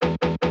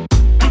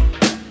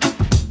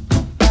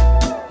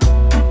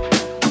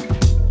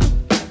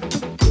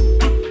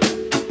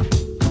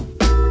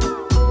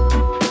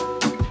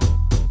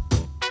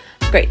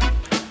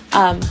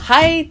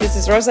Hi, this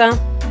is Rosa.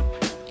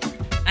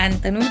 And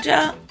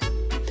Tanuja.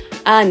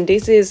 And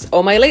this is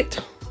Oh My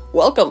Lit.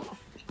 Welcome.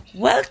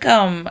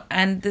 Welcome.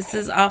 And this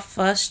is our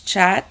first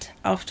chat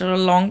after a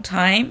long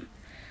time.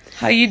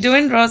 How you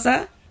doing,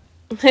 Rosa?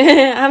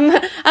 I'm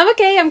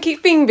okay. I'm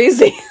keeping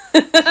busy.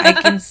 I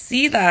can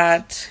see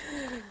that.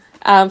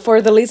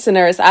 For the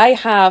listeners, I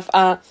have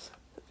a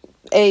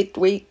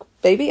 8-week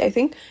baby, I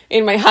think,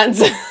 in my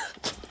hands.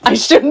 I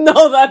should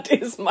know that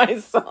is my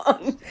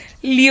son.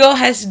 Leo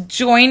has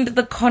joined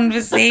the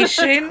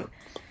conversation.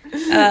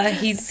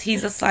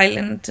 He's a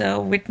silent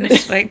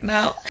witness right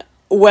now.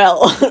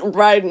 Well,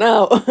 right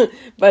now.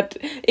 But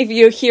if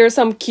you hear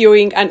some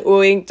cooing and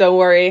oohing, don't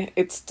worry.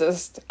 It's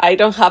just, I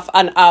don't have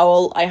an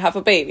owl, I have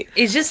a baby.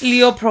 It's just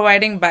Leo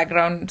providing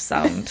background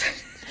sound.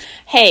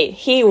 Hey,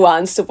 he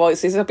wants to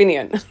voice his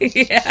opinion.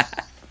 Yeah.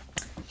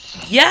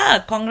 Yeah,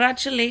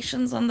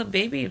 congratulations on the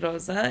baby,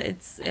 Rosa.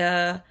 It's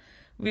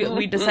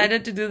we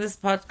decided to do this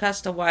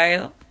podcast a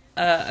while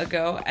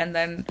ago, and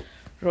then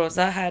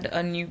Rosa had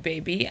a new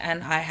baby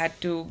and I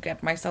had to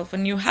get myself a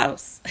new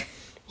house.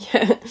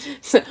 Yeah,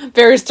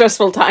 very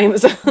stressful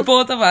times.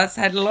 Both of us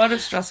had a lot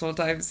of stressful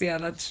times. Yeah,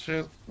 that's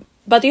true.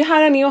 But you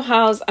had a new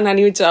house and a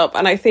new job,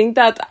 and I think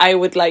that I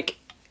would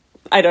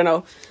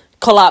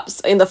collapse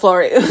in the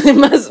floor. It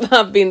must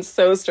have been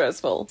so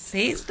stressful.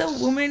 Says the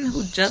woman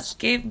who just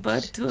gave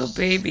birth to a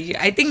baby.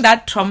 I think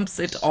that trumps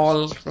it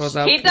all,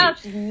 Rosa. He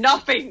does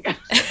nothing.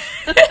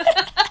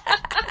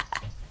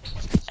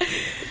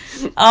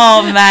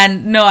 Oh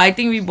man, no, I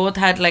think we both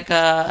had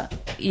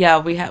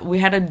we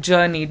had a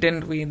journey,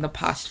 didn't we, in the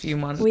past few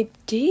months? We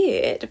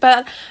did,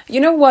 but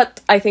you know what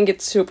I think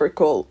it's super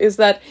cool is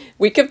that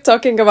we kept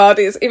talking about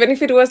this, even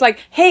if it was like,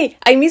 hey,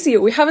 I miss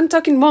you, we haven't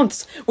talked in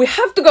months, we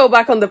have to go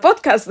back on the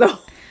podcast though.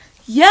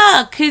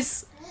 Yeah,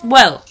 because,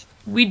 well,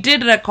 we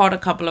did record a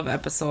couple of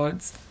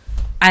episodes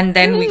and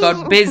then we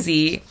got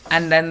busy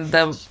and then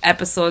the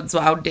episodes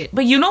were outdated.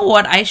 But you know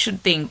what, I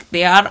should think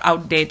they are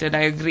outdated,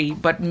 I agree,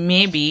 but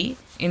maybe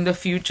in the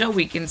future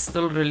we can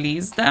still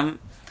release them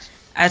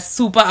as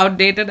super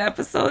outdated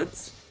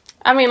episodes.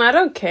 I mean, I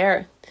don't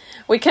care.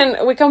 We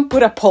can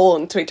put a poll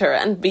on Twitter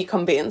and be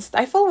convinced.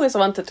 I've always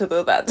wanted to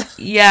do that.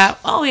 Yeah.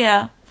 Oh,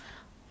 yeah.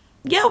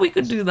 Yeah, we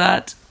could do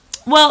that.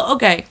 Well,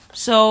 okay.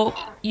 So,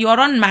 you're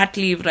on mat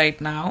leave right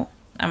now.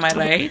 Am I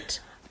right?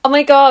 Oh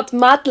my god,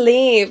 mat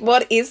leave.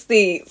 What is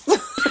this?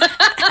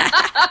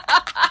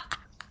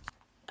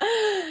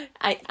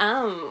 I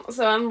am.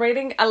 So I'm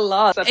reading a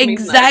lot.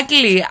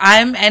 Exactly.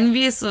 I'm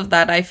envious of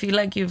that. I feel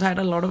like you've had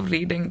a lot of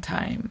reading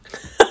time.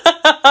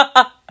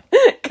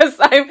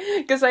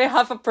 Because I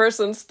have a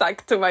person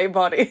stuck to my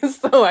body,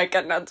 so I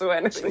cannot do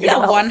anything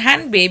else. One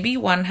hand baby,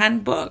 one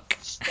hand book.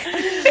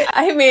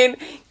 I mean,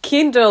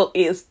 Kindle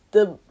is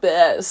the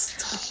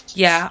best.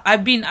 Yeah,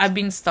 I've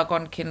been stuck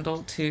on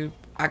Kindle too,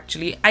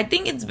 actually. I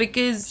think it's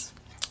because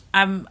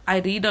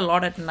I read a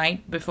lot at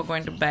night before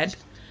going to bed.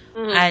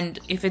 And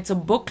if it's a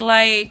book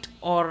light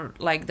or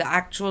like the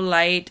actual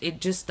light, it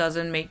just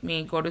doesn't make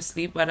me go to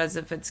sleep. Whereas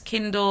if it's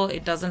Kindle,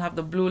 it doesn't have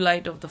the blue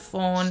light of the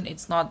phone.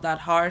 It's not that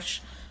harsh.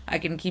 I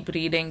can keep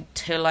reading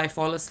till I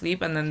fall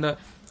asleep and then the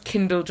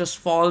Kindle just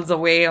falls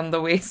away on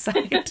the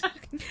wayside.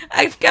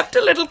 I've kept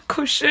a little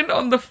cushion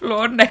on the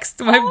floor next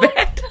to my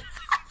bed.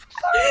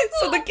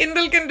 So the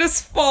Kindle can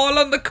just fall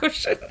on the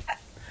cushion.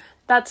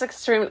 That's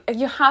extreme.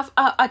 You have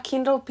a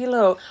Kindle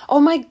pillow. Oh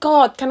my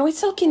god, can we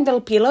sell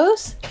Kindle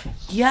pillows?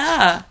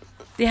 Yeah.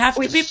 They have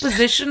to be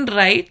positioned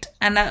right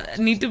and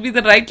need to be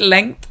the right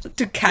length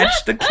to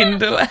catch the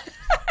Kindle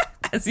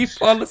as you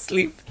fall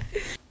asleep.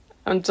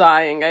 I'm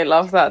dying. I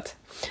love that.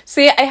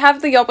 See, I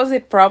have the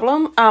opposite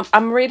problem.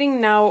 I'm reading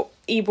now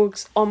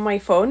ebooks on my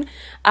phone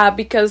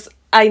because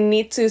I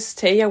need to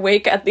stay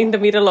awake in the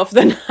middle of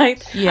the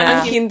night.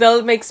 Yeah. And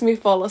Kindle makes me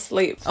fall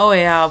asleep. Oh,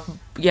 yeah.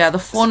 Yeah, the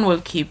phone will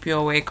keep you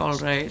awake, all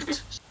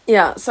right.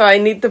 Yeah, so I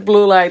need the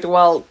blue light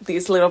while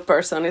this little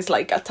person is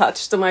like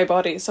attached to my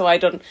body so I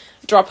don't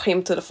drop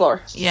him to the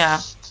floor. Yeah.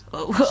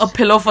 A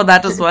pillow for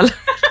that as well.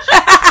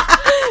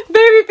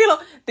 Baby pillow.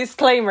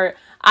 Disclaimer.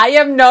 I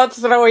am not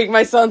throwing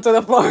my son to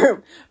the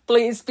floor.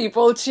 Please,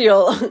 people,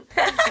 chill.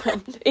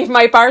 If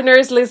my partner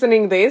is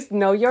listening this,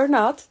 no, you're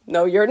not.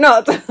 No, you're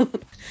not.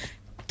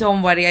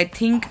 Don't worry. I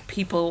think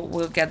people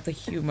will get the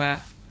humor.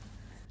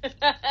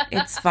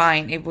 It's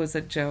fine. It was a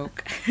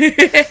joke.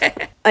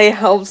 I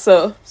hope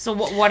so. So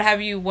what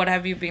are you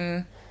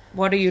reading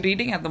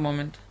at the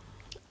moment?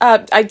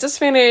 I just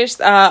finished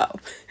a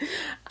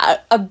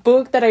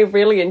book that I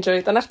really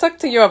enjoyed, and I've talked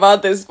to you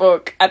about this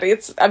book, and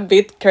it's a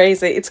bit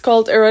crazy. It's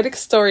called Erotic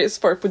Stories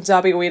for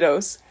Punjabi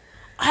Widows.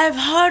 I've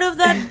heard of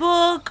that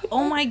book.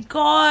 Oh my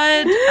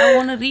god. I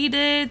want to read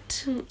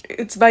it.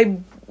 It's by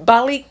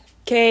Bali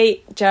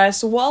K.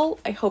 Jaiswal.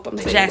 I hope I'm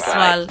saying it right.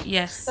 Jaiswal,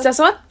 yes.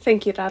 Jaiswal?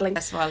 Thank you, darling.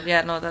 Jaiswal,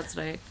 yeah, no, that's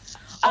right.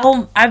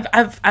 Oh,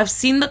 I've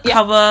seen the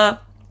cover.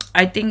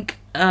 I think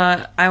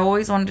I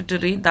always wanted to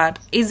read that.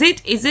 Is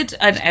it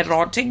an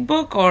erotic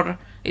book or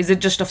is it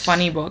just a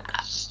funny book?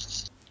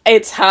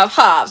 It's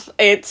half.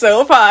 It's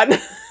so fun.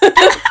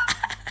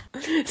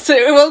 So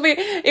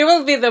it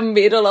will be the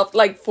middle of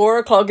like 4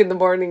 o'clock in the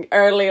morning,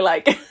 early,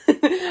 like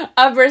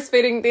I'm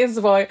breastfeeding this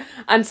boy,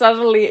 and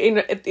suddenly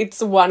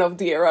it's one of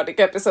the erotic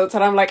episodes,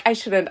 and I'm like, I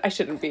shouldn't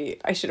be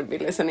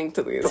listening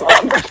to this while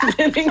I'm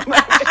breastfeeding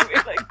my baby.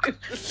 Like,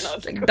 this is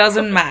not Like,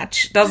 doesn't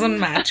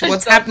match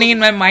what's happening in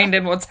my mind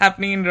and what's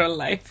happening in real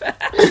life.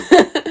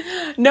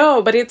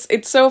 No, but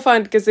it's so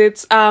fun because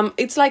it's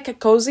like a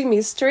cozy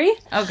mystery.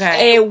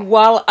 Okay.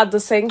 While at the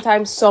same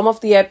time, some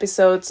of the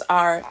episodes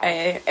are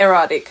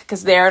erotic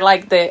because they are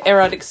like the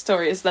erotic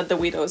stories that the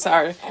widows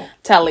are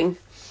telling.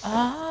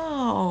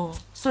 Oh,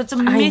 so it's a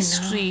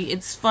mystery.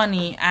 It's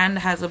funny and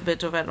has a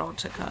bit of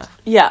erotica.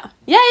 Yeah.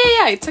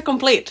 It's a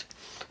complete.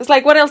 It's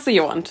like, what else do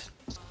you want?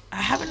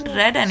 I haven't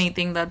read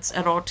anything that's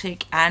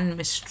erotic and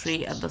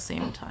mystery at the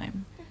same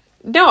time.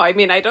 No, I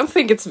mean, I don't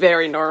think it's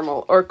very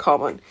normal or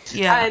common.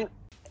 Yeah. And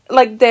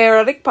like the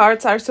erotic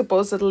parts are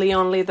supposedly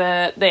only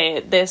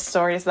the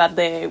stories that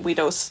the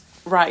widows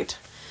write.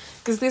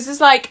 Because this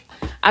is like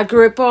a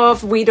group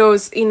of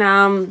widows in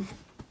I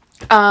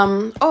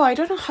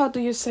don't know how do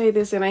you say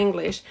this in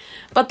English,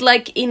 but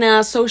like in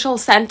a social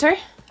center.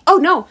 Oh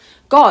no,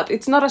 God,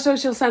 it's not a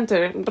social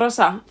center.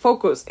 Rosa,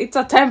 focus. It's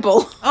a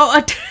temple.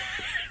 Oh,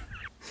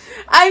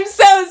 I'm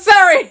so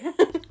sorry.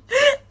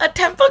 a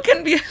temple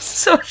can be a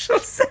social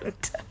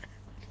center.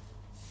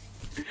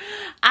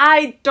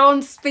 I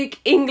don't speak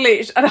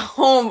English at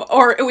home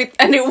or with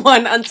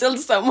anyone until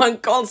someone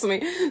calls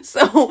me.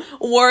 So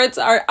words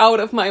are out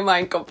of my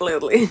mind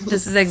completely.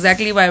 This is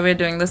exactly why we're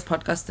doing this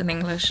podcast in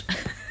English.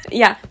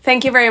 Yeah,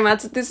 thank you very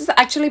much. This is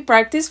actually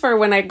practice for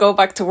when I go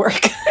back to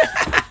work.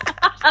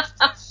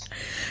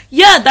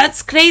 Yeah,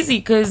 that's crazy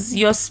because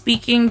you're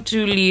speaking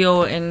to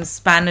Leo in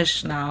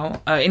Spanish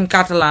now, in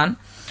Catalan,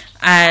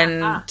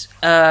 and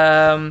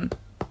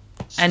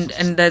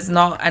there's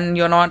not, and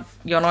you're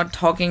not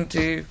talking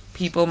to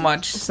people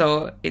much,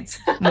 so it's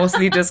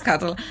mostly just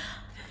Catalan.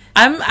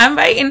 I'm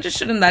very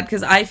interested in that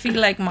because I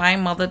feel like my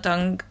mother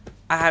tongue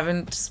I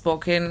haven't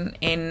spoken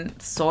in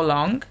so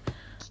long.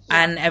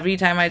 And every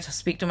time I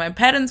speak to my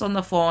parents on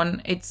the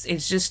phone, it's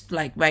just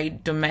like very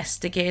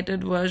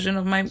domesticated version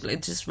of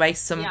it's just very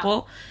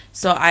simple. Yeah.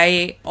 So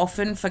I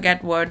often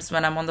forget words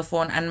when I'm on the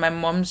phone, and my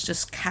mom's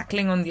just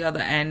cackling on the other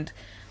end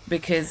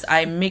because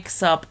I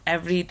mix up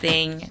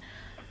everything,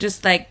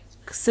 just like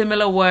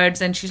similar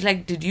words. And she's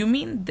like, "Did you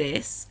mean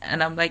this?"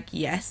 And I'm like,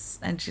 "Yes."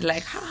 And she's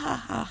like, "Ha ha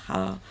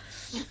ha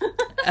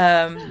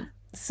ha."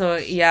 So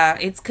yeah,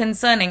 it's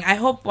concerning. I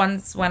hope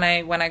once when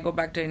I go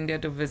back to India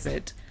to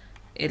visit,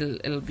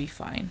 it'll be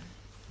fine.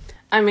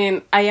 I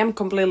mean, I am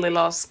completely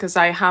lost because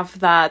I have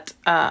that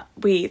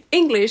with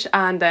English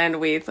and then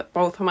with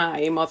both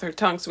my mother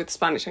tongues with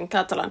Spanish and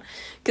Catalan,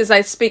 because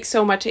I speak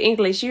so much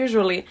English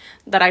usually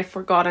that I've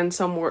forgotten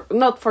some word.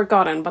 Not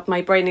forgotten, but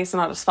my brain is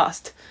not as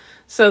fast.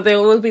 So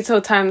there will be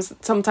sometimes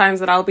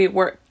that I'll be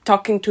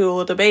talking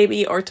to the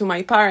baby or to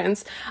my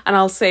parents, and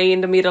I'll say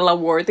in the middle a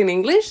word in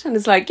English, and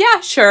it's like,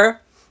 yeah, sure,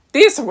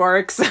 this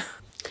works.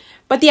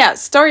 But yeah,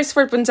 Stories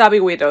for Punjabi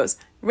Widows.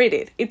 Read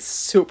it. It's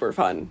super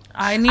fun.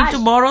 I need to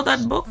borrow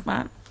that book,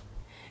 man.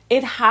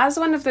 It has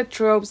one of the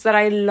tropes that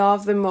I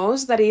love the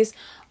most. That is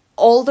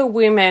all the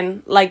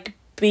women like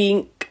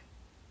being,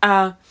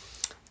 how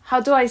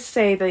do I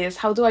say this?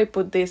 How do I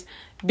put this?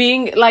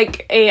 Being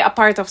like a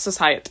part of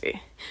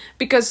society.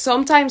 Because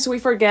sometimes we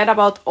forget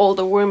about all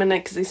the women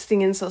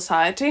existing in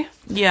society.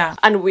 Yeah.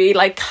 And we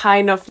like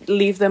kind of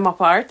leave them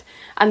apart.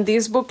 And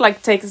this book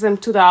like takes them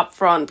to the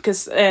upfront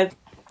because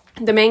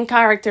the main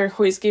character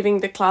who is giving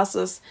the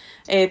classes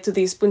to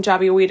these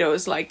Punjabi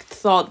widows like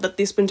thought that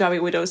these Punjabi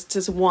widows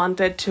just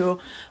wanted to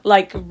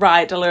like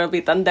write a little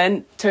bit, and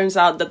then turns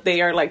out that they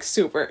are like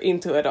super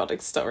into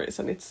erotic stories,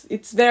 and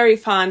it's very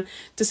fun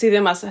to see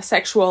them as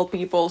sexual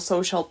people,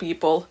 social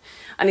people,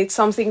 and it's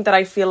something that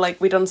I feel like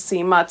we don't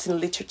see much in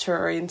literature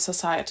or in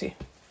society.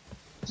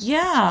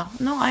 Yeah,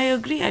 no, I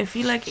agree. I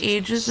feel like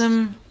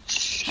ageism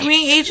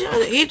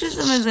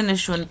is an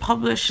issue in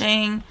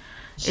publishing.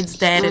 It's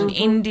there in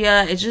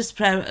India. It's just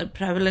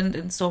prevalent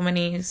in so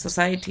many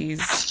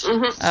societies.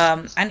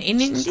 And in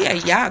India,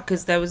 yeah,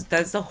 because there's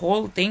the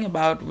whole thing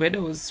about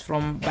widows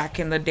from back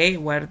in the day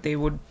where they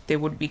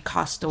would be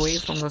cast away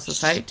from the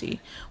society.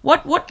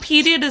 What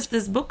period is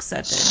this book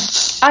set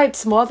in?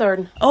 It's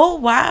modern. Oh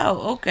wow,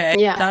 okay.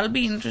 Yeah. That'll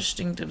be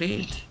interesting to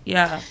read.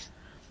 Yeah.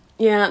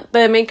 Yeah,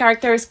 the main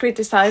character is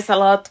criticized a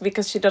lot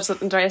because she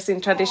doesn't dress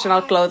in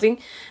traditional clothing.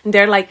 And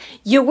they're like,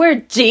 you wear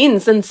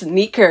jeans and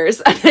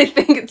sneakers. And I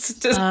think it's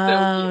just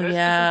so weird.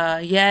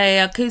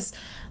 Yeah. Because,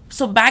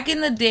 so back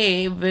in the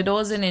day,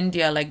 widows in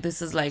India, like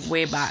this is like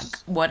way back,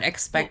 were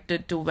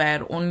expected to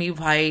wear only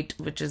white,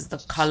 which is the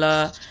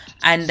color.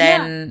 And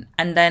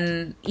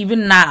then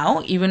even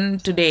now, even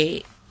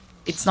today,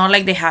 it's not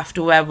like they have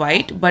to wear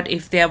white. But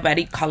if they are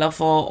very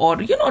colorful or,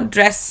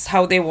 dress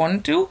how they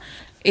want to,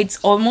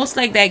 it's almost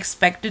like they're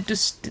expected to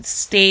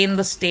stay in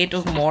the state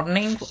of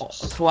mourning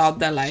throughout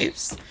their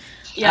lives.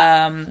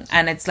 Yeah.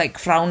 And it's like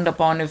frowned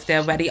upon if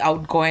they're very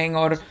outgoing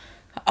or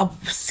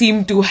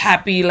seem too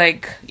happy.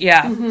 Like,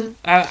 yeah,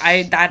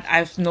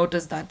 I've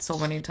noticed that so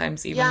many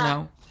times even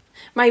now.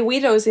 my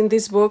widows in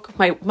this book,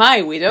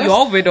 my widows.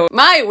 Your widow.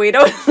 My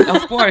widows.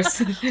 Of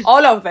course.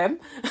 All of them.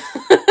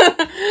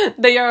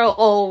 They are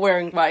all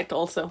wearing white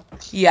also.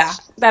 Yeah.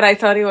 That I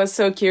thought it was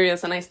so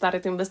curious, and I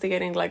started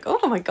investigating like,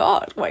 oh my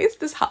god, why is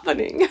this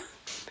happening?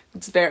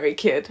 It's very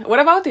cute. What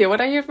about you?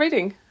 What are you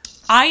reading?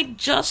 I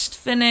just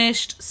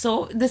finished,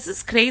 so this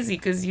is crazy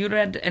because you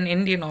read an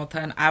Indian author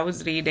and I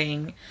was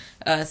reading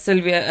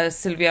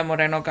Silvia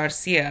Moreno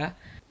Garcia.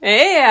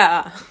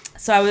 Yeah.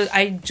 So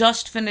I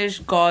just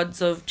finished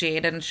Gods of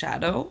Jade and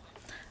Shadow,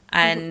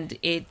 and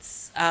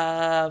it's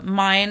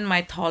Mayan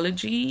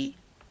mythology.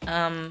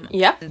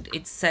 Yeah. And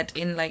it's set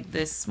in like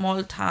this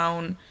small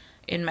town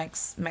in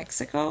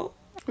Mexico.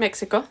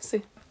 Mexico,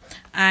 see.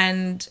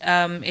 And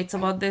it's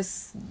about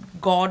this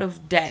god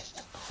of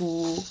death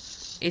who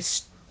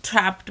is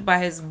trapped by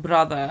his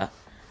brother,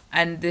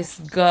 and this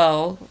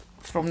girl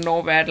from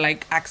nowhere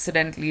like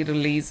accidentally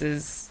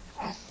releases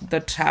the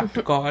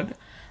trapped god,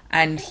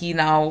 and he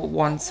now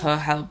wants her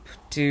help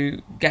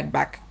to get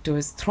back to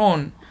his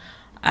throne.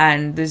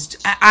 And this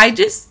I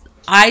just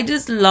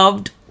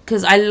loved,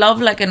 because I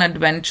love like an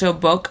adventure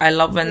book. I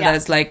love when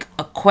there's like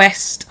a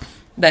quest,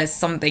 there's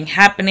something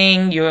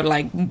happening, you're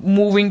like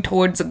moving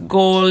towards a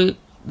goal,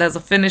 there's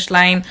a finish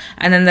line,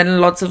 and then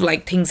lots of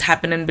like things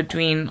happen in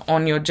between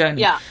on your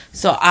journey. Yeah.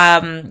 So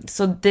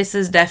this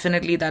is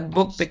definitely that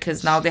book,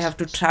 because now they have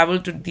to travel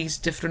to these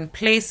different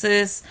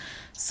places.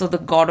 So the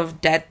god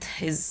of death,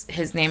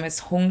 his name is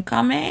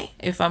Hunkame,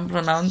 if I'm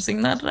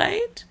pronouncing that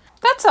right.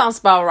 That sounds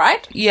about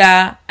right.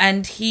 Yeah,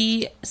 and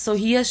he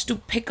has to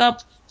pick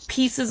up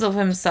pieces of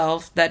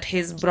himself that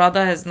his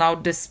brother has now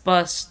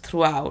dispersed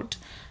throughout,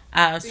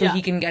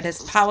 he can get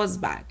his powers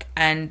back.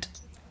 And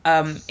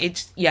I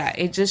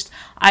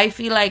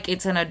feel like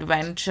it's an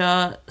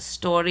adventure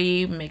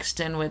story mixed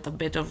in with a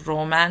bit of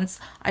romance.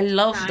 I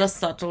love the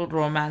subtle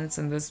romance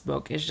in this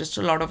book. It's just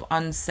a lot of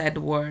unsaid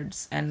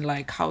words, and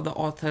like how the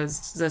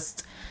author's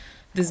just,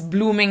 this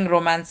blooming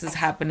romance is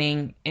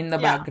happening in the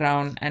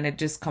background, and it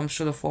just comes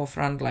to the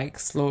forefront like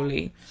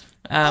slowly.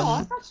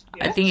 I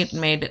think it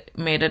made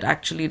it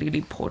actually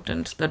really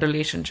potent, the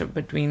relationship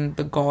between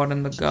the god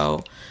and the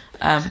girl.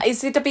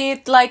 Is it a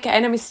bit like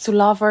enemies to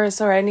lovers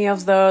or any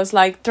of those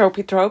like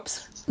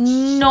tropes?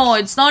 No,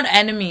 it's not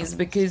enemies,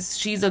 because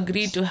she's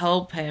agreed to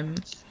help him,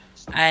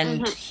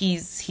 and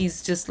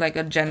he's just like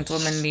a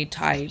gentlemanly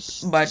type,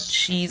 but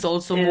she's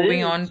also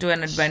moving on to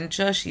an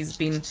adventure. She's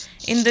been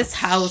in this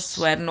house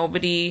where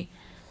nobody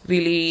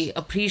really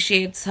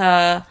appreciates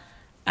her,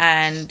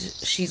 and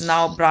she's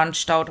now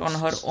branched out on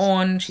her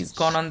own. She's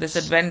gone on this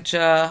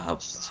adventure. Her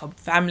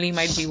family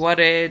might be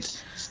worried.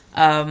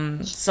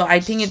 So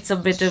I think it's a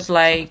bit of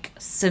like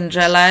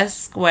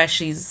Cinderella-esque, where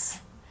she's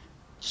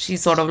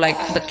sort of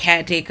like the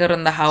caretaker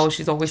in the house.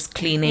 She's always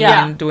cleaning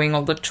and doing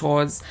all the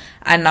chores.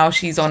 And now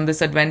she's on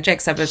this adventure,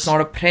 except it's not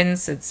a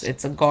prince.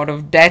 It's a god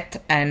of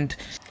death. And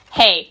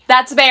hey,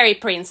 that's very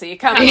princey.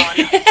 Come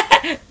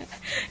on.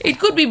 it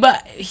could be,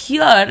 but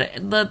here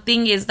the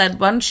thing is that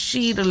once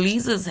she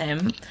releases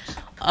him,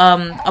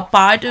 a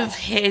part of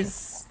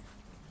his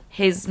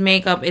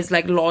makeup is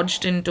like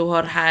lodged into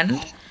her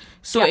hand.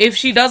 So if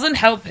she doesn't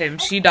help him,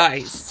 she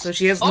dies. So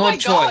she has no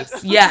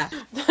choice. Yeah.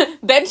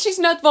 Then she's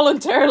not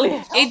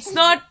voluntarily. It's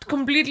not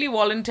completely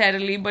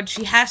voluntarily, but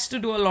she has to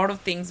do a lot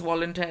of things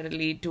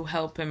voluntarily to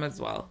help him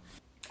as well.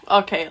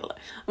 Okay,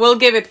 we'll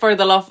give it for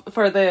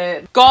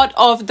the god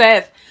of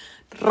death.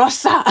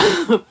 Rosa,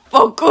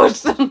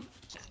 focus.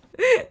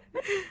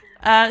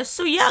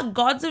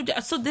 Gods of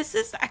Death. So this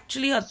is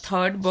actually a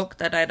third book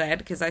that I read,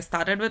 because I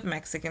started with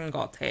Mexican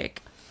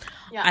Gothic.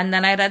 Yeah. And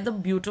then I read The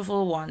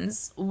Beautiful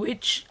Ones,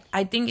 which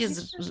I think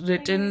is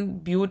written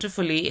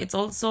beautifully. It's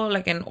also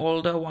like an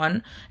older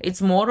one. It's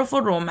more of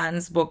a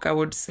romance book, I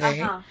would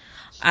say.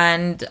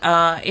 And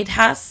it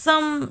has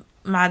some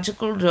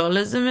magical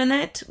realism in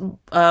it,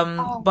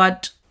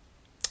 but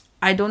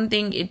I don't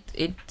think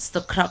it's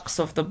the crux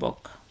of the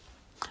book.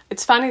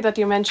 It's funny that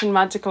you mentioned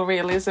magical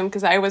realism,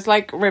 because I was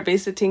like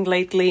revisiting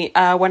lately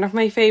one of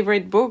my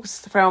favorite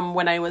books from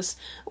when I was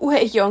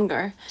way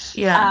younger.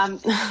 Yeah.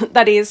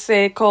 That is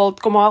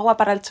called Como agua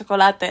para el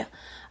chocolate.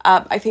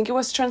 I think it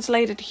was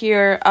translated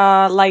here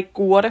like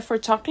Water for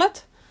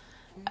Chocolate.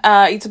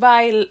 It's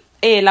by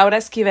Laura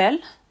Esquivel.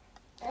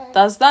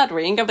 Does that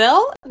ring a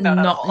bell? Not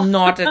at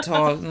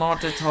all.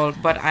 Not at all.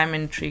 But I'm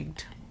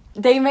intrigued.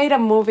 They made a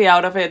movie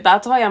out of it.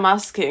 That's why I'm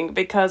asking,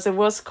 because it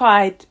was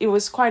quite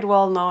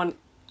well known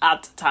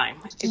at the time.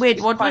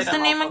 Wait, what was the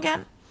name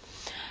again?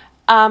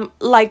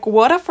 Like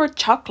Water for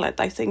Chocolate.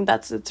 I think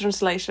that's the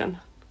translation.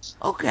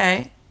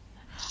 Okay.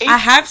 I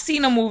have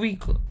seen a movie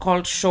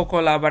called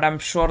Chocolat, but I'm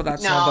sure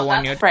that's not the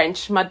one you're...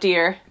 French, my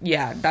dear.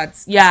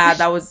 That's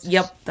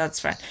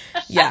right.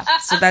 Yeah,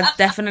 so that's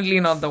definitely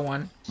not the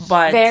one.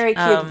 But very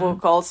cute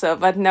book also,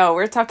 but no,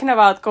 we're talking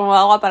about Como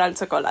agua para el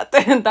chocolate.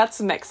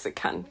 That's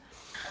Mexican.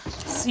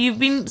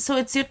 So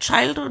it's your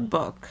childhood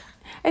book.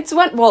 It's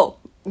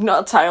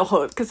not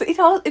childhood, because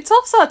it's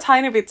also a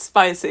tiny bit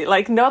spicy,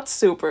 like not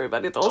super,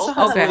 but it also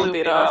has a little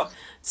bit of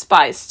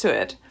spice to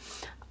it.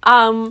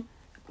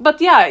 But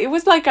yeah, it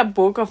was like a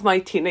book of my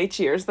teenage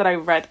years that I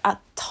read a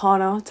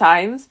ton of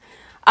times.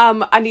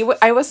 And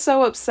I was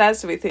so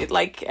obsessed with it.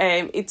 Like,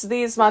 it's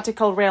this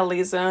magical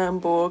realism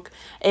book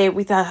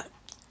with a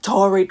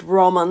torrid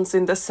romance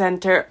in the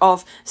center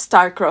of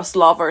star-crossed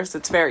lovers.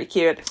 It's very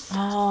cute.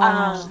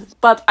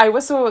 But I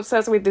was so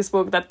obsessed with this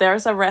book that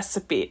there's a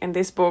recipe in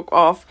this book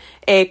of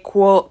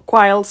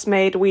quails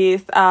made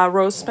with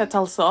rose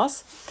petal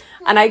sauce.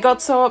 And I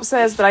got so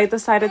obsessed that I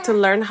decided to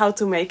learn how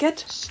to make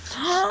it.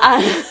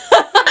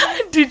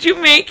 Did you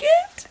make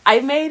it? I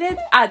made it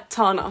a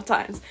ton of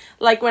times.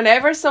 Like,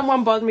 whenever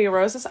someone bought me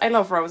roses, I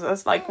love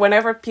roses. Like,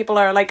 whenever people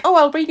are like, oh,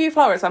 I'll bring you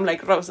flowers, I'm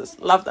like, roses,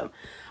 love them.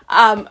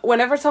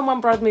 Whenever someone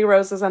brought me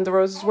roses and the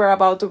roses were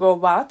about to go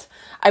bad,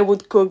 I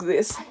would cook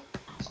this.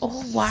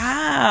 Oh,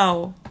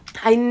 wow.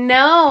 I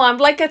know, I'm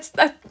like a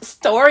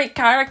story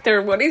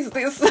character. What is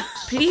this?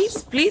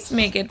 Please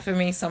make it for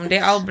me someday.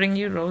 I'll bring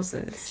you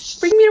roses.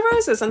 Bring me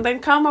roses and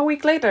then come a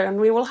week later and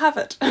we will have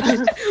it.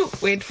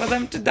 Wait for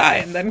them to die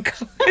and then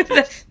come.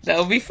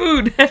 There'll be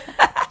food.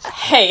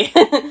 Hey,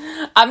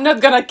 I'm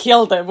not gonna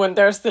kill them when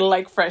they're still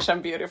like fresh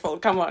and beautiful.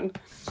 Come on.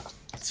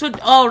 So,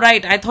 oh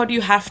right, I thought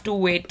you have to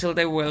wait till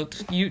they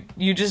wilt.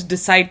 You just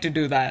decide to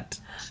do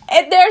that.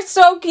 And they're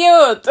so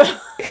cute.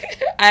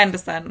 I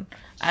understand.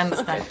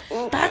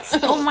 That's,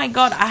 oh my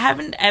god, I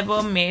haven't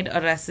ever made a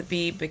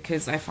recipe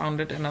because I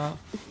found it in a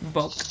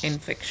book in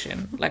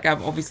fiction. Like,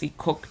 I've obviously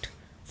cooked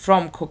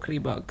from cookery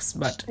books,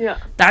 but yeah,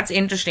 that's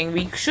interesting.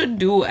 We should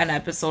do an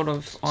episode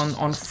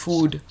on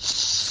food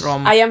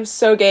from... I am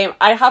so game.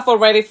 I have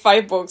already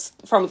 5 books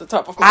from the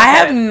top of my head. head.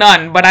 I have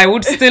none, but I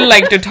would still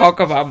like to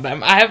talk about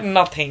them. I have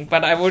nothing,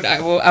 but I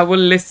will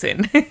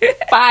listen.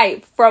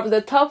 5 from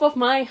the top of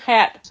my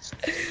head.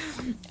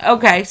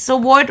 Okay, so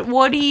what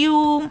are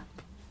you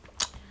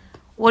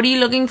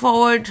looking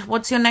forward?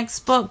 What's your next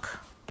book?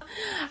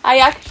 I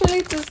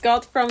actually just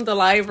got from the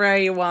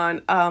library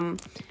one,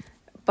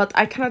 but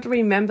I cannot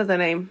remember the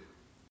name.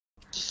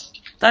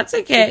 That's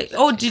okay.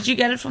 Oh, did you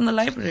get it from the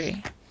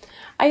library?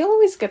 I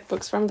always get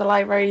books from the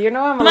library. You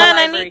know, I'm a Man,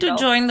 library I need to girl.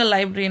 join the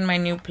library in my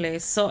new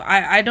place. So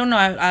I don't know.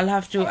 I'll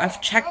have to.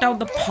 I've checked out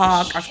the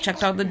park. I've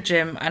checked out the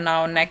gym, and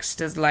now next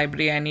is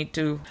library. I need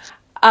to.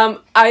 I'm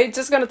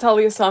just gonna tell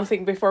you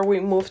something before we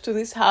move to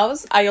this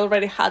house. I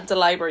already had the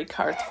library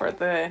card for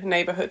the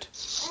neighborhood.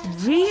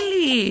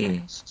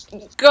 Really?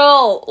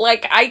 Girl,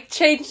 like, I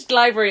changed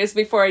libraries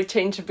before I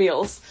changed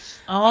bills.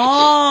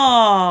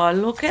 Oh,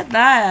 look at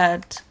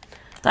that.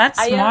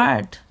 That's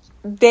smart.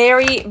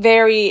 Very,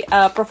 very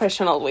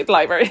professional with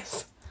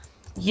libraries.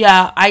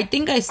 Yeah, I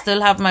think I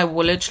still have my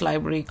Woolwich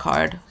library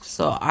card.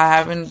 So I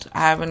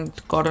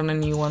haven't gotten a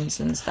new one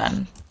since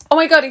then. Oh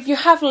my god, if you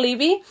have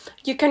Libby,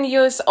 you can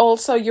use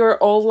also your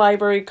old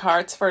library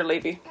cards for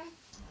Libby.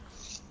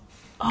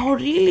 Oh,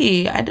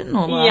 really? I didn't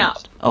know that. Yeah.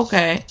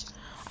 Okay.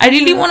 I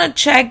really want to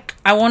check.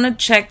 I want to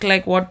check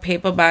like what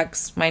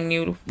paperbacks my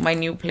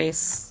new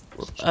place,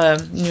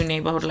 new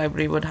neighborhood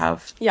library would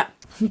have. Yeah.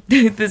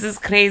 This is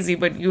crazy,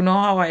 but you know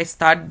how I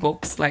start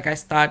books? Like, I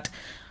start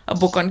a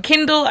book on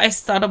Kindle, I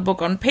start a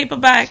book on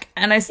paperback,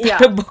 and I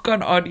start a book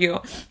on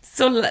audio.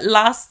 So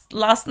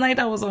last night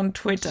I was on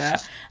Twitter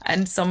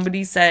and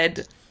somebody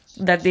said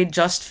that they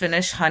just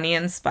finished Honey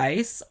and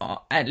Spice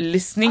and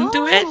listening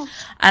to it,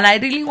 and I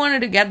really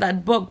wanted to get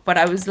that book, but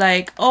I was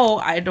like,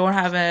 I don't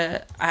have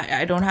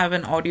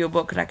an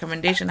audiobook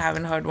recommendation. I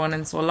haven't heard one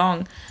in so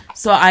long.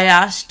 So I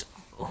asked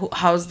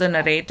how's the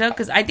narrator,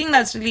 because I think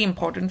that's really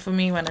important for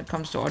me when it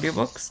comes to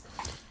audiobooks.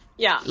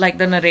 Yeah. Like,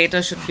 the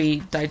narrator should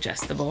be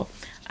digestible.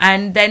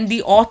 And then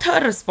the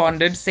author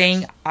responded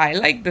saying, I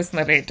like this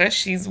narrator.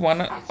 She's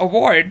won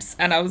awards.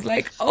 And I was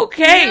like,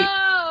 okay,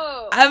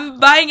 no! I'm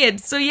buying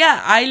it. So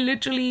yeah, I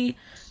literally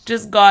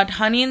just got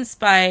Honey and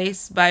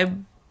Spice by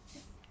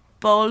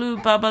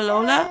Bolu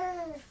Babalola.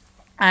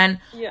 And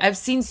I've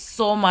seen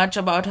so much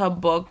about her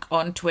book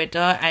on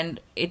Twitter. And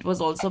it was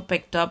also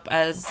picked up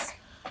as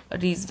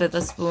Reese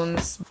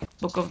Witherspoon's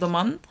Book of the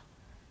Month,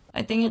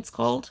 I think it's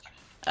called.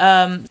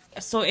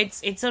 So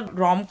it's a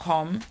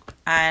rom-com,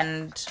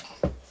 and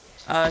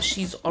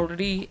she's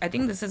already, I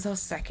think this is her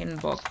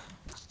second book.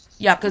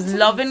 Yeah, because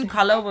Love in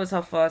Color was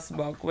her first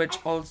book, which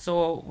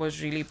also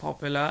was really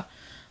popular.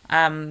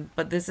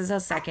 But this is her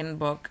second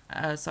book,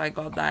 so I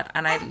got that,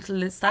 and I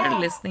started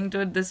listening to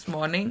it this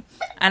morning,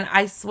 and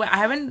I swear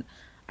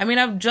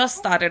I've just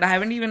started. I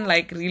haven't even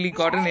like really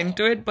gotten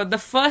into it, but the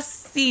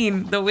first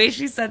scene, the way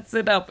she sets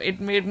it up, it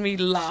made me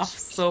laugh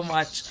so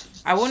much.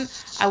 I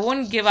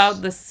won't give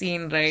out the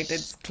scene, right?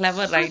 It's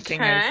clever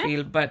writing, I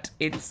feel, but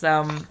it's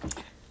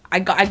I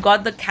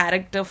got the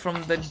character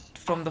from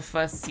the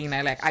first scene.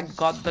 I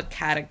got the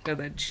character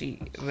that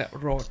she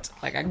wrote.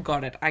 Like, I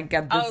got it. I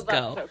get this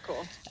girl. That's so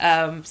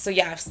cool. So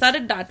yeah, I've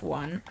started that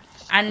one,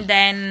 and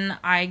then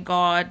I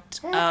got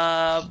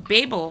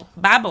Babel.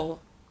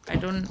 I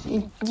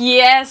don't...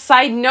 Yes,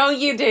 I know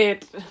you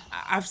did.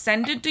 I've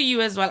sent it to you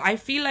as well. I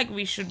feel like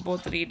we should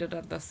both read it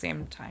at the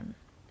same time.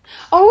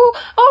 Oh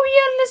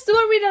yeah, let's do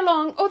a read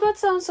along. Oh, that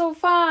sounds so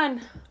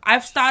fun.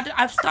 I've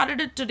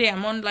started it today.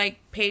 I'm on like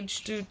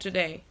page 2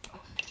 today.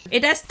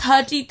 It has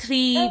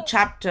 33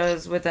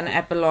 chapters with an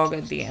epilogue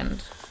at the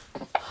end.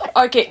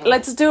 Okay,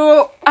 let's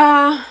do...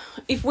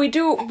 if we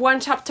do one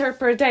chapter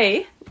per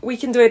day, we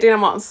can do it in a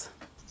month.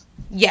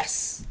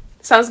 Yes.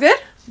 Sounds good?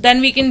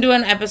 Then we can do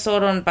an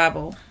episode on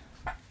Babel.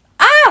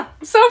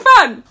 So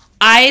fun!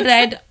 I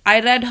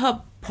read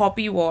her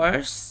Poppy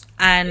Wars,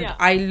 and Yeah.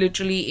 I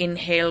literally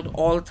inhaled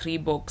all 3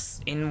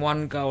 books in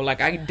one go.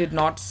 Like, I did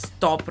not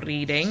stop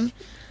reading.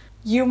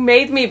 You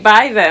made me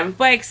buy them.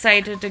 Super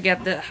excited to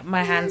get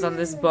my hands on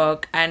this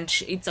book, and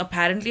it's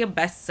apparently a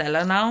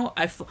bestseller now.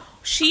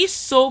 She's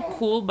so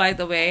cool, by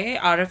the way,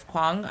 RF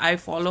Kwang. I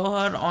follow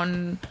her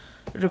on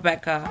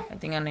Rebecca, I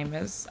think her name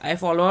is. I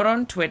follow her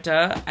on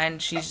Twitter,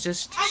 and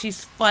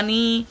she's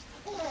funny.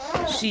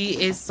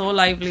 She is so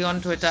lively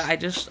on Twitter. I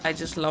just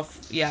love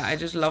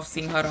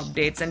seeing her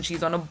updates, and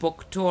she's on a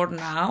book tour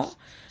now.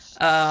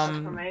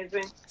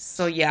 Amazing.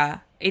 So yeah,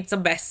 it's a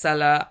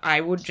bestseller.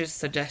 I would just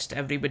suggest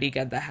everybody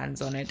get their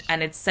hands on it.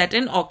 And it's set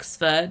in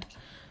Oxford.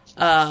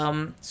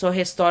 So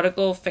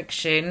historical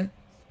fiction,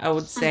 I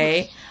would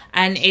say.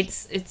 And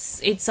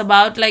it's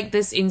about like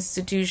this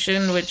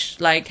institution which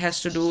like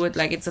has to do with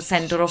like it's a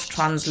center of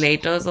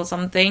translators or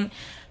something.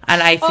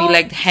 And I feel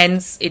like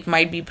hence it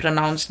might be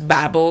pronounced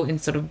Babel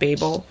instead of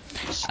Babel.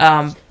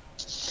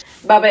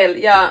 Babel,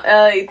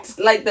 yeah. It's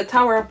like the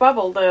Tower of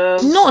Babel.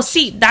 No,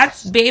 see,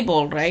 that's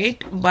Babel,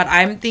 right? But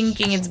I'm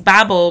thinking it's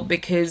Babel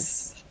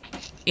because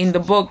in the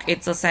book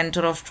it's a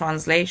center of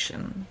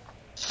translation.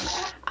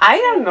 I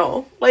don't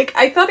know. Like,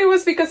 I thought it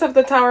was because of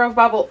the Tower of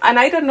Babel, and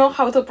I don't know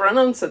how to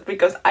pronounce it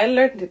because I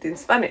learned it in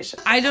Spanish.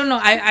 I don't know.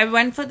 I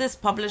went for this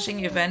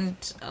publishing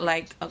event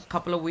like a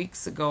couple of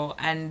weeks ago,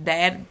 and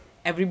there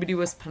everybody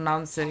was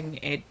pronouncing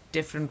it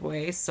different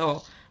ways,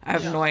 so I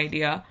have no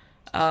idea.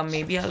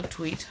 Maybe I'll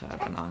tweet her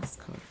and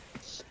ask her.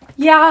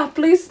 Yeah,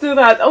 please do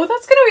that. Oh,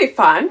 that's gonna be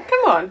fun.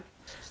 Come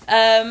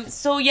on.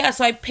 So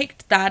I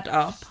picked that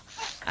up.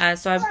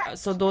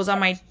 So those are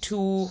my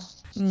 2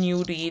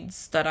 new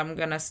reads that I'm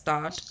gonna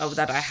start, or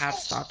that I have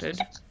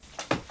started.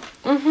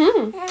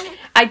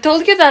 I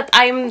told you that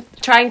I'm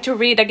trying to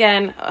read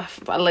again.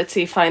 Well, let's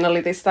see,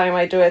 finally this time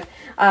I do it.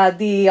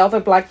 The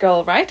Other Black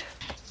Girl, right?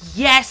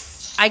 Yes!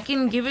 I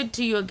can give it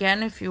to you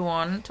again if you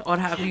want, or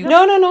have you...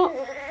 No.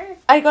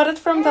 I got it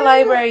from the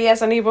library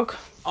as an ebook.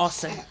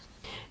 Awesome.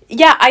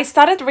 Yeah, I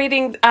started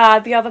reading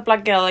The Other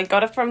Black Girl. I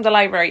got it from the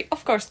library,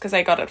 of course, because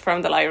I got it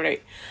from the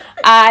library.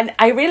 And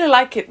I really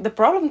like it. The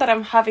problem that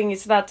I'm having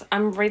is that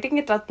I'm reading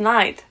it at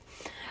night.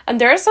 And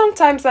there are some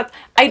times that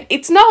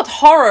it's not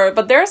horror,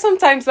 but there are some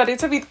times that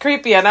it's a bit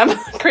creepy and I'm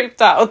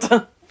creeped out.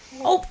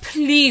 Oh,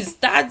 please,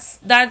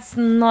 that's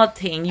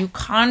nothing. You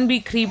can't be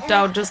creeped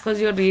out just because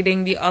you're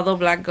reading The Other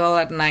Black Girl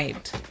at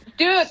night.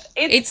 Dude,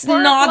 it's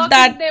not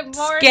that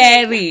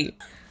scary.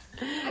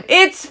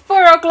 It's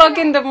 4:00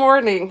 in the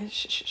morning.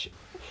 Shh.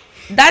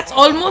 That's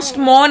almost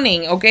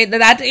morning, okay?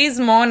 That is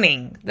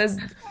morning.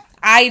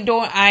 I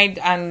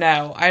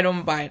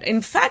don't buy it.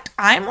 In fact,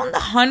 I'm on the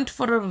hunt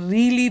for a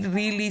really,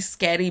 really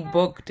scary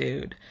book,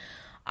 dude.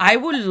 I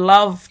would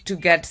love to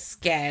get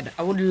scared.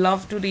 I would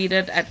love to read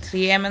it at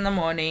 3 a.m. in the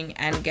morning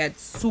and get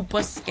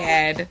super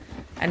scared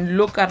and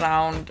look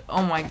around.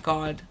 Oh my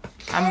god.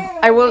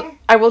 I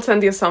will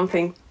send you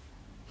something.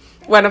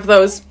 One of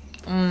those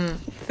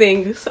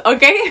things,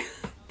 okay?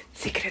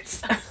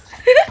 Secrets.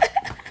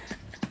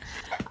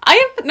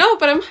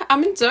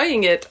 I'm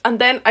enjoying it. And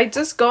then I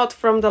just got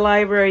from the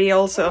library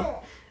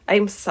also.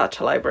 I'm such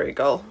a library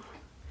girl.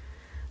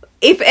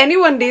 If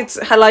anyone needs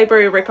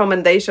library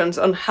recommendations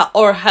on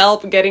or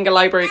help getting a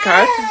library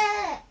card,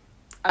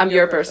 I'm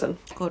your person.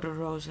 Go to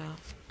Rosa.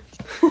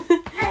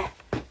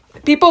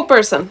 People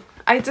person.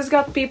 I just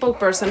got People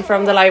person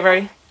from the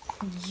library.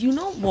 You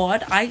know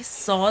what? I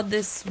saw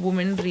this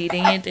woman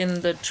reading it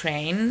in the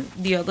train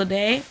the other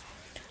day.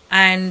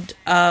 And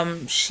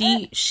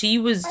she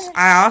was...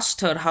 I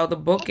asked her how the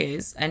book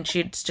is. And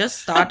she'd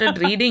just started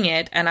reading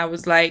it. And I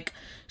was like...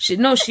 She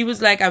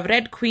was like, I've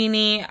read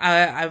Queenie.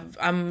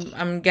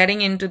 I'm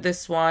getting into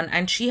this one.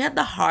 And she had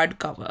the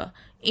hardcover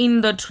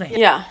in the train.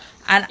 Yeah.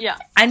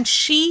 And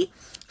she...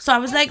 So I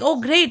was like,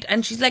 oh, great.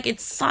 And she's like,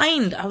 it's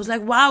signed. I was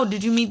like, wow,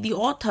 did you meet the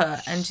author?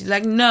 And she's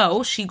like,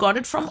 no, she got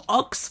it from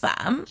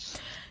Oxfam.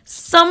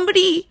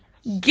 Somebody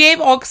gave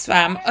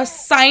Oxfam a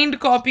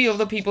signed copy of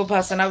the People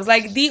Person. I was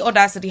like, the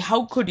audacity.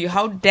 How could you?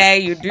 How dare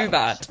you do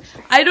that?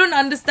 I don't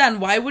understand.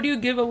 Why would you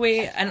give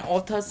away an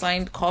author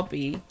signed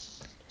copy?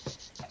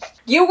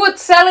 You would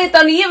sell it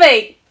on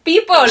eBay.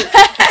 People.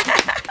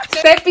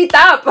 Step it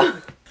up.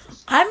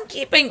 I'm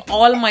keeping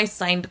all my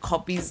signed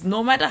copies,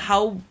 no matter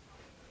how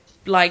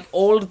like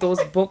old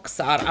those books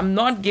are. I'm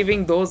not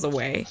giving those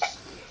away.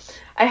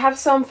 I have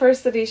some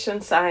first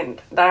edition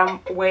signed that I'm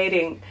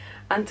waiting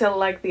until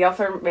like the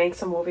author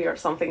makes a movie or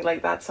something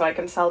like that so I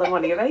can sell them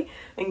on eBay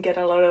and get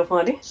a lot of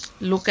money.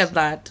 Look at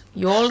that.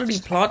 You're already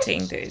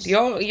plotting, dude.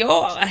 You're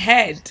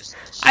ahead.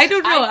 I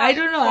don't know.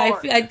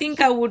 I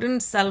think I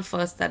wouldn't sell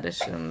first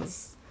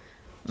editions.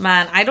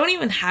 Man, I don't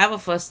even have a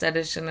first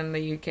edition in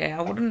the UK.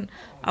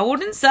 I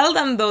wouldn't sell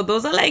them though.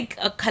 Those are like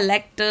a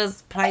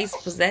collector's price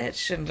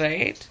possession,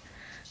 right?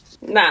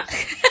 Nah.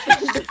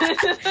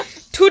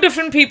 Two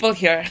different people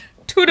here.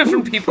 Two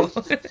different people.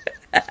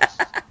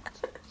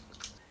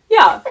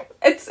 Yeah,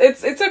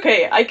 it's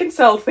okay. I can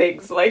sell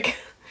things. Like,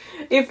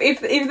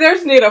 if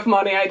there's need of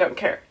money, I don't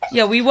care.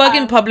 Yeah, we work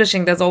in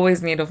publishing. There's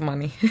always need of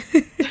money.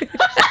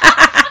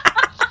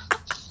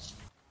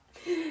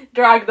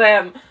 Drag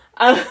them.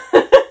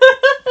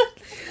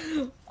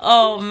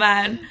 Oh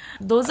man,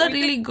 those are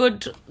really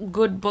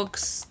good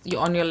books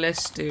on your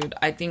list, dude.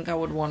 I think I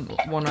would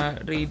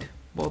wanna read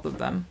both of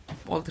them,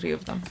 all three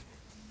of them.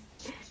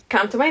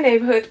 Come to my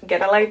neighborhood,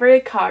 get a library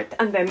card,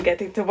 and then get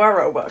into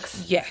borrow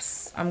books.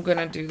 Yes, I'm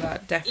gonna do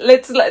that,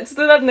 definitely. Let's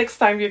do that next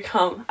time you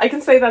come. I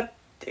can say that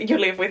you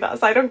live with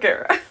us. I don't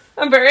care.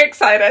 I'm very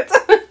excited.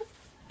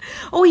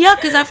 Oh yeah,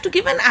 because I have to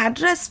give an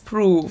address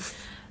proof.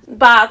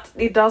 But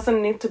it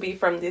doesn't need to be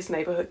from this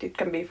neighborhood. It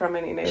can be from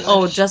any neighborhood.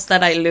 Oh, just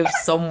that I live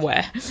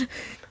somewhere.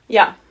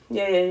 Yeah.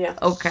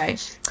 Okay.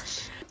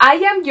 I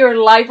am your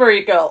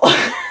library girl.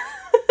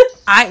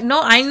 I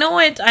know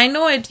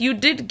it. You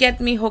did get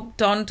me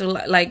hooked on to,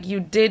 like,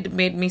 you did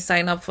made me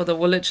sign up for the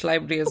Woolwich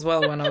Library as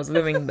well when I was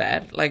living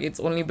there. Like, it's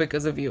only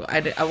because of you.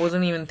 I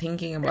wasn't even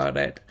thinking about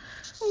it.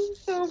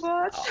 So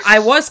much. I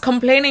was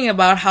complaining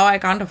about how I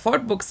can't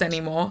afford books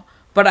anymore,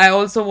 but I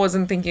also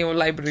wasn't thinking of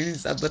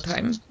libraries at the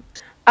time.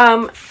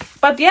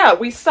 But yeah,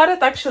 we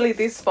started actually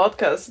this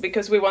podcast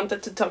because we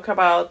wanted to talk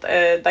about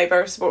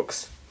diverse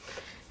books.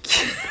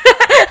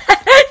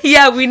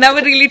 Yeah, we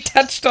never really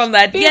touched on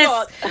that. People.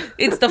 Yes,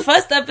 it's the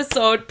first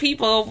episode.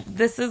 People,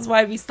 this is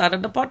why we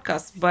started the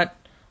podcast. But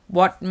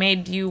what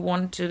made you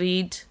want to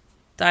read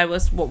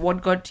diverse?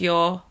 What got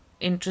your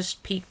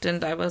interest peaked in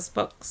diverse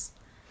books?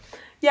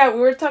 Yeah,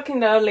 we were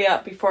talking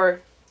earlier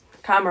before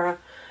camera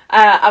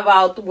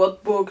about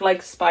what book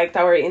like spiked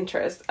our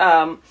interest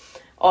on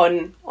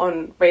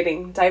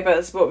reading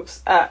diverse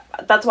books.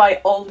 That's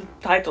why all the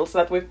titles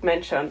that we've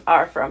mentioned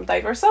are from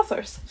diverse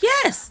authors.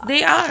 Yes,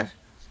 they are.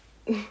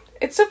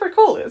 It's super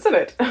cool, isn't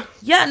it?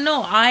 Yeah,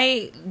 no,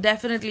 I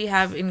definitely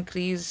have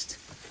increased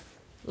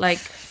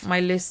like my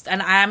list,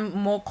 and I'm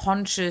more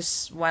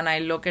conscious when I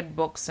look at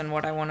books and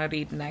what I want to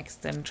read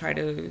next and try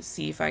to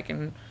see if I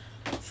can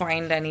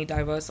find any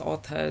diverse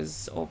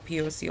authors or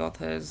POC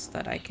authors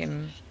that I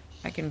can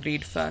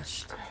read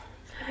first.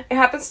 It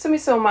happens to me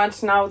so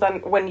much now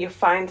that when you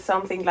find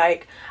something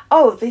like,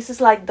 oh, this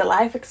is like the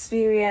life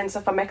experience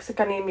of a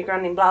Mexican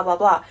immigrant in blah, blah,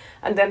 blah.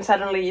 And then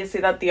suddenly you see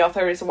that the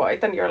author is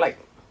white and you're like,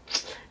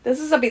 this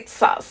is a bit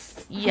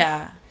sus.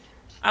 Yeah.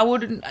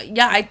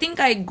 I think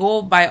I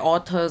go by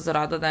authors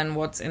rather than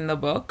what's in the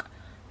book.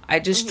 I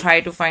just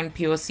try to find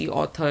POC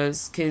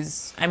authors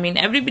because, I mean,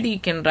 everybody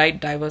can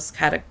write diverse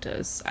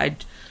characters.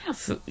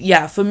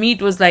 For me,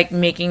 it was like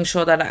making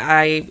sure that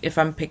if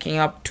I'm picking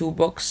up 2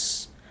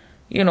 books,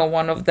 you know,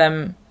 one of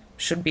them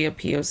should be a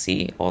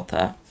POC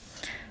author.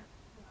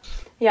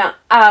 Yeah,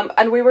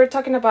 and we were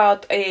talking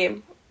about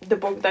the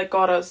book that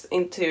got us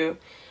into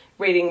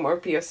reading more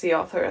POC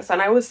authors,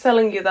 and I was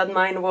telling you that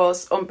mine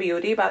was On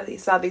Beauty by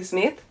Zadie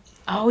Smith.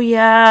 Oh,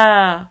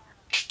 yeah.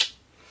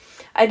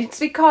 And it's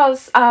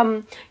because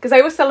I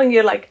was telling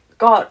you, like,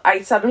 God,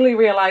 I suddenly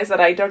realized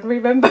that I don't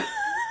remember.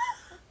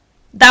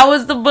 That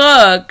was the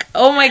book.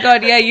 Oh my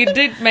God, yeah, you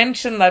did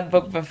mention that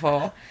book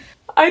before.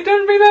 I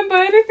don't remember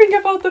anything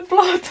about the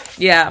plot.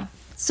 Yeah.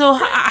 So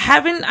I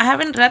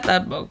haven't read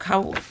that book.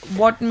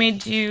 What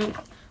made you?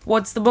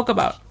 What's the book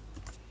about?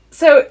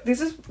 So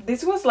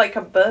this was like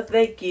a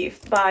birthday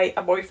gift by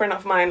a boyfriend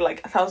of mine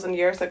like 1,000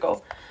 years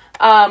ago.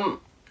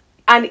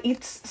 And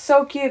it's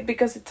so cute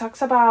because it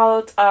talks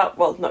about,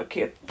 well, not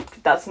cute,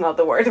 that's not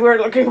the word we're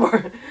looking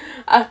for.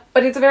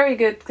 But it's very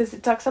good because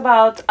it talks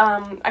about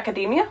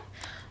academia.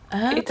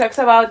 It talks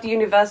about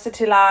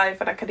university life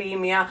and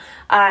academia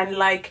and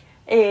like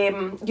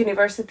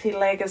university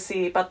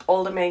legacy, but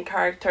all the main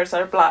characters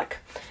are Black.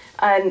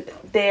 And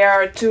there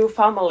are 2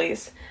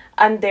 families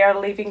and they are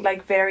living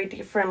like very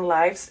different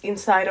lives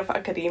inside of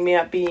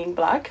academia being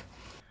Black.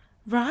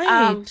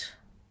 Right.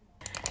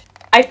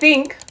 I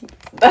think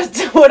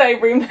that's what I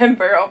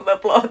remember of the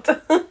plot.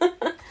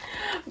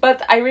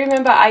 But I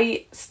remember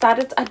I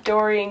started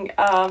adoring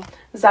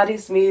Zadie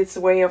Smith's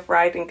way of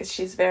writing because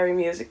she's very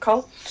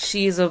musical.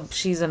 She's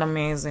an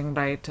amazing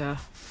writer.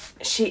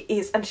 She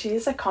is, and she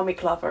is a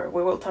comic lover.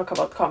 We will talk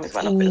about comics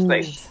one of these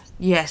days.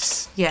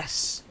 Yes.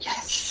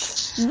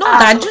 No,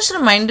 that just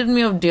reminded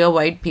me of Dear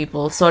White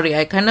People. Sorry,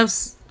 I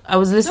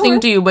was listening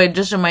to you, but it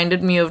just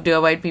reminded me of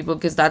Dear White People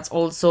because that's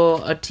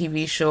also a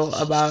TV show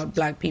about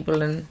Black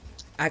people in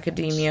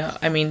academia.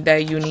 I mean, they're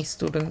uni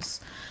students.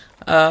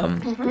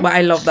 But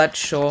I love that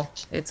show.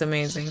 It's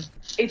amazing.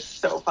 It's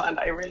so fun.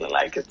 I really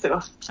like it too.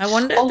 I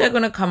wonder if they're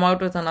going to come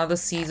out with another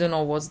season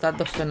or was that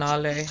the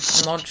finale?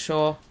 I'm not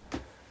sure.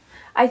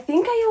 I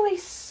think I only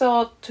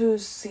saw 2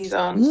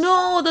 seasons.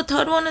 No, the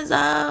 3rd one is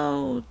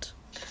out.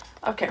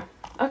 Okay.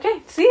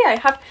 See, I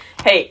have...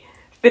 Hey,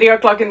 3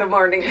 o'clock in the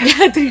morning.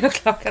 3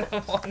 o'clock in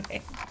the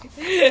morning.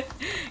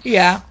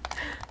 Yeah.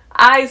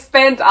 I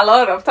spent a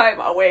lot of time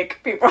awake,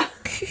 people.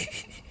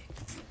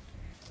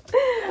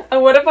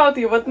 And what about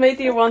you? What made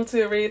you want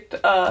to read?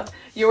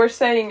 You were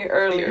saying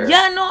earlier.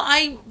 Yeah, no,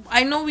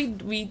 I know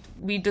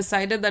we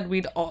decided that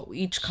we'd all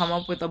each come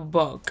up with a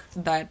book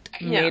that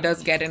made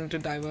us get into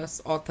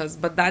diverse authors,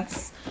 but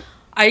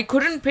I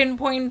couldn't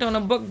pinpoint on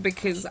a book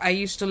because I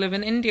used to live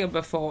in India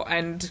before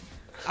and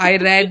I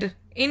read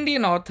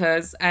Indian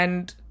authors,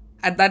 and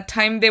at that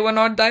time they were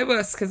not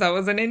diverse because I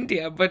was in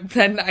India, but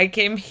then I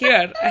came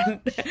here and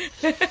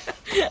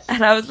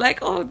and I was like,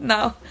 oh,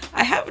 now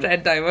I have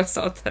read diverse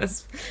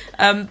authors.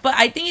 But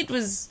I think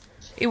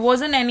it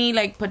wasn't any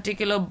like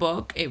particular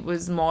book. It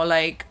was more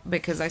like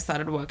because I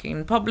started working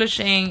in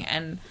publishing,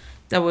 and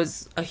there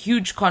was a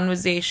huge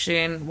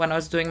conversation when I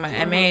was doing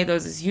my MA. There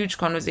was this huge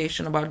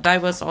conversation about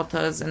diverse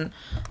authors and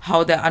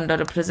how they're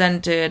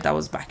underrepresented. That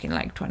was back in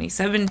like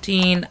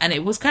 2017, and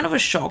it was kind of a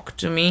shock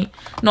to me.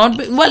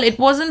 It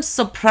wasn't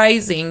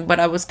surprising,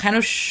 but I was kind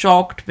of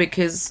shocked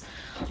because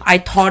I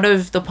thought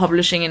of the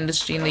publishing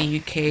industry in the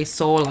UK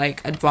so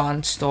like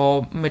advanced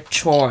or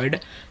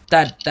matured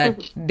that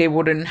they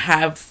wouldn't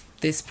have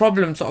this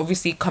problem. So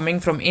obviously coming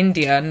from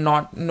India,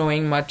 not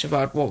knowing much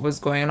about what was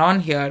going on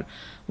here,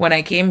 when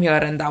I came here,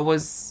 and that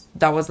was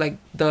like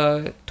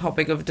the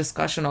topic of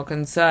discussion or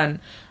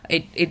concern,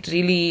 it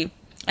really.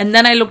 And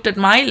then I looked at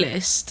my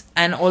list,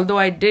 and although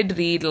I did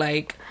read,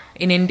 like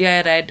in India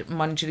I read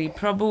Manjari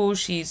Prabhu,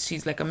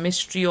 she's like a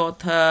mystery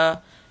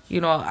author,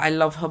 you know, I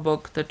love her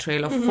book The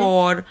Trail of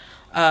Four.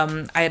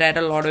 I read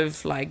a lot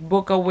of like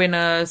Booker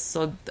winners,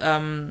 so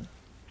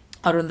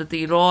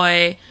Arundhati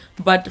Roy,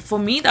 but for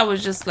me that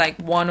was just like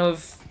one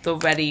of the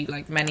very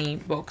like many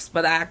books.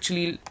 But I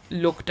actually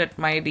looked at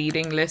my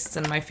reading lists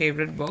and my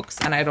favorite books,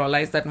 and I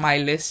realized that my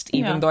list,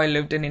 even though I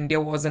lived in India,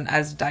 wasn't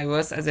as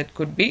diverse as it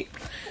could be.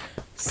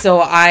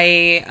 So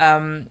I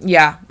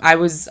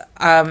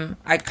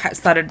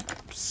started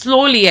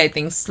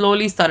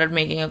slowly started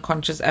making a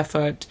conscious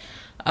effort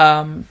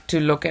to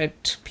look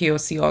at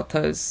POC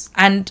authors,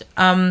 and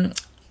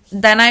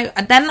then I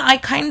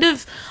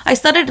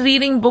started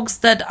reading books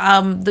that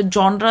the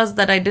genres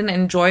that I didn't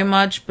enjoy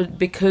much, but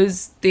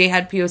because they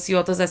had POC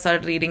authors, I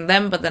started reading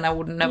them, but then I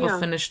would never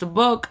finish the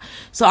book.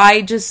 So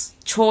I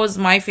just chose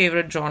my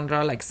favorite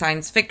genre, like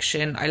science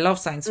fiction. I love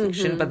science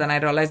fiction, but then I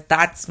realized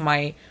that's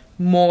my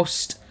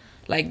most,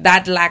 like,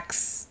 that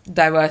lacks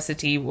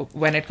diversity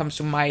when it comes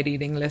to my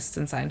reading lists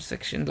in science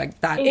fiction,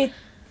 like that.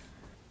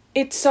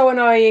 It's so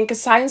annoying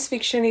because science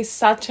fiction is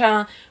such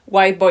a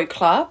white boy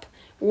club.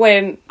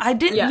 When I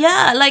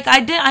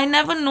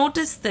never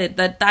noticed it,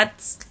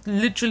 that's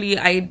literally,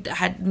 I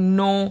had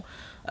no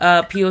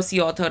POC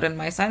author in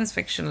my science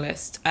fiction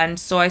list, and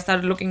so I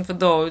started looking for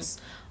those,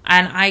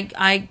 and I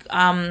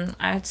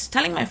was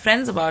telling my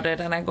friends about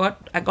it, and I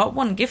got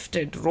one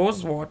gifted,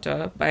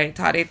 Rosewater by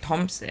Tare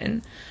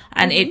Thompson,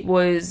 and it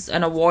was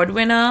an award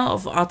winner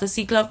of Arthur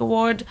C. Clarke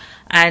Award,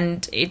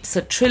 and it's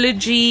a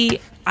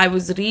trilogy. I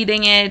was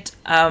reading it,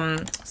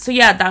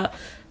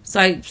 So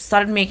I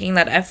started making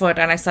that effort,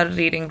 and I started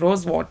reading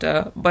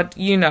Rosewater. But,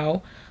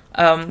 3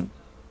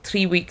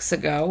 weeks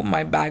ago,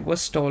 my bag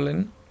was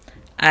stolen,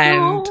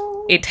 and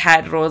it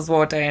had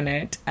Rosewater in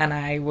it. And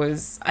I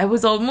was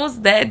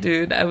almost there,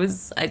 dude. I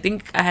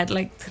think I had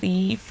like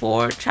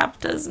 3-4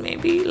 chapters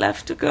maybe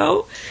left to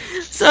go.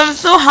 So I'm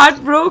so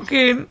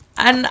heartbroken.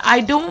 And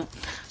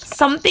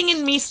something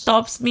in me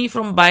stops me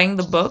from buying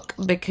the book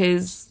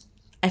because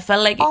I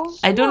felt like,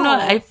 I don't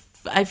know,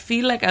 I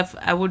feel like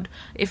I would,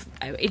 if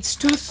it's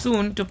too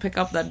soon to pick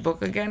up that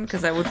book again,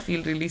 because I would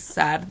feel really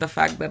sad the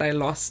fact that I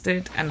lost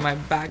it and my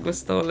bag was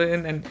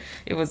stolen, and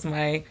it was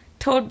my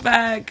tote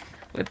bag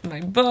with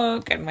my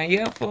book and my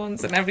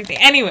earphones and everything.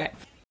 Anyway,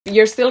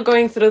 you're still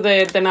going through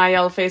the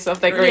denial phase of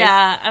the grief.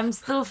 Yeah, I'm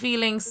still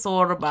feeling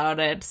sore about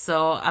it,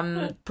 so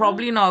I'm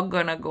probably not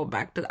gonna go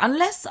back to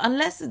unless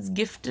it's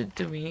gifted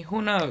to me.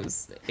 Who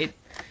knows?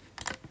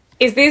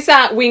 Is this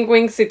a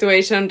wink-wink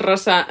situation,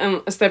 Rosa?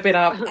 Step it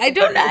up. I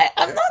don't know.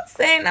 I'm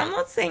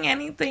not saying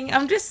anything.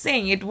 I'm just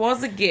saying it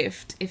was a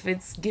gift. If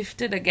it's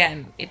gifted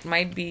again, it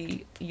might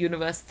be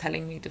universe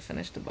telling me to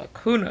finish the book.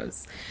 Who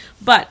knows?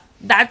 But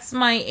that's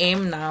my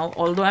aim now.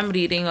 Although I'm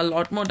reading a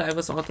lot more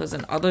diverse authors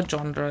in other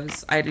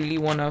genres, I really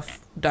want to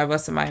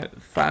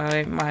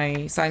diversify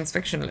my science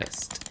fiction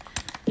list.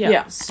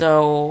 Yeah.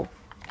 So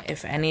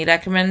if any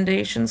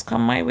recommendations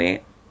come my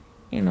way,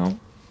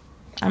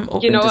 I'm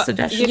open to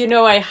suggestions.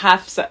 I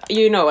have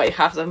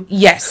them.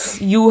 Yes,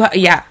 you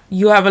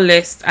have a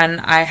list, and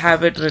I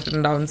have it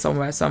written down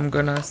somewhere, so I'm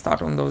gonna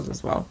start on those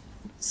as well.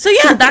 So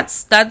yeah,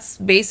 that's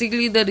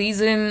basically the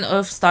reason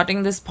of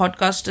starting this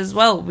podcast as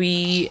well.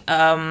 We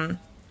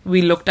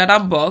looked at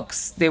our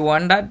books; they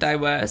weren't that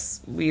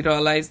diverse. We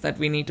realized that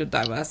we need to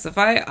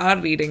diversify our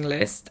reading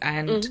list,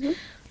 and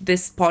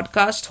this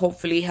podcast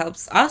hopefully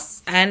helps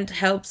us and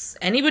helps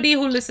anybody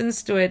who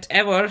listens to it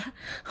ever.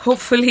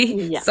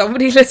 Hopefully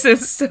somebody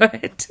listens to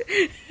it.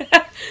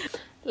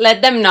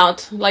 Let them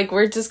not. Like,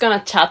 we're just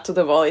gonna chat to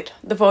the void.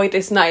 The void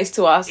is nice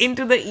to us.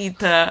 Into the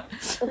ether.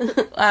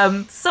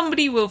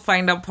 Somebody will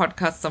find our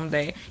podcast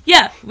someday.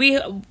 Yeah,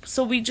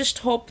 we just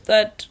hope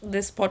that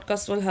this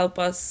podcast will help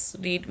us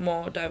read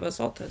more diverse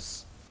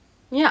authors.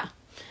 Yeah.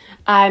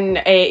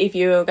 And if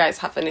you guys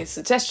have any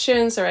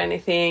suggestions or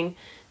anything,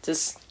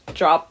 just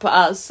drop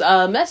us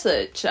a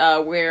message.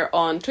 We're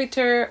on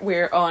Twitter,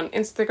 we're on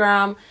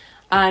Instagram,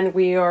 and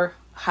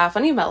have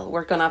an email.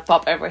 We're gonna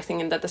pop everything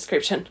in the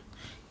description.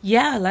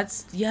 Yeah,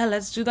 let's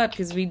do that,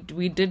 because we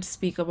did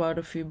speak about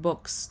a few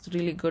books,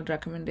 really good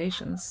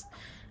recommendations.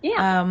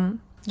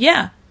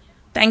 Yeah.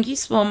 Thank you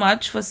so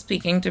much for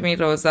speaking to me,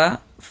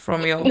 Rosa,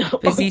 from your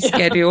busy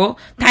schedule.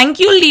 Thank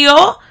you,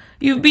 Leo.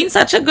 You've been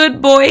such a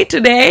good boy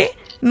today.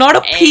 Not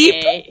a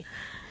peep. Hey.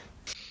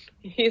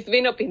 He's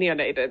been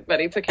opinionated,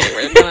 but it's okay.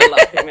 We're gonna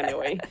love him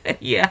anyway.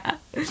 Yeah.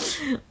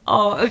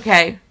 Oh,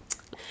 okay.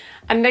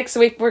 And next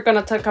week we're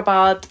gonna talk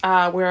about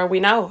Where Are We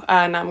Now?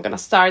 And I'm gonna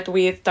start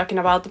with talking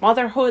about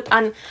motherhood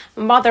and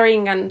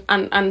mothering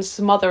and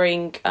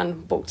smothering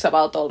and books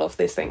about all of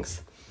these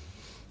things.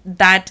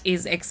 That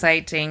is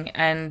exciting,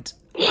 and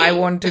I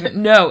want to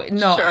no,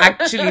 sure.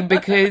 Actually,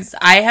 because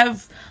I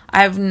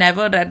have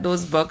never read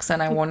those books,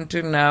 and I want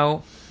to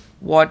know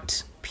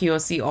what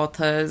POC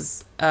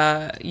authors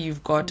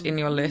you've got in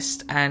your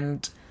list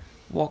and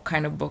what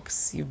kind of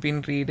books you've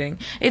been reading.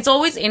 It's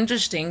always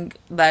interesting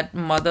that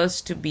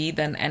mothers to be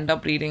then end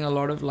up reading a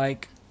lot of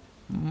like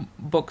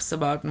books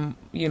about,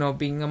 you know,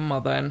 being a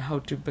mother and how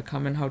to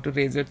become and how to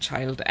raise your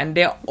child, and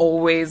they're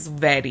always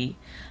vary.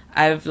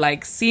 I've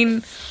like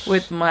seen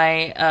with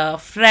my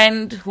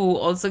friend who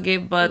also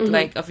gave birth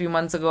like a few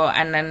months ago,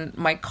 and then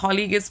my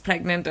colleague is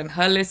pregnant and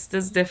her list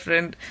is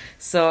different.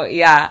 So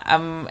yeah,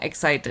 I'm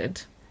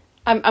excited.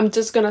 I'm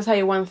just gonna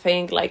say one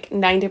thing, like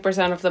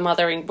 90% of the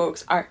mothering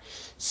books are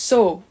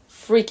so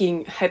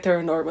freaking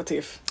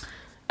heteronormative,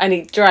 and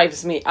it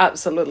drives me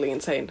absolutely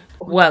insane.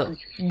 Well,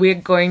 we're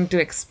going to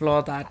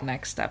explore that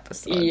next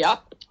episode.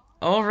 Yep.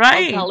 All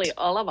right. I'll tell you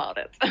all about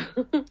it.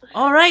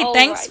 All right.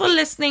 Thanks for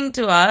listening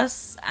to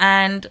us,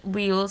 and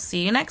we will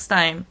see you next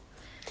time.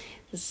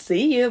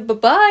 See you.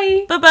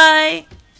 Bye-bye. Bye-bye.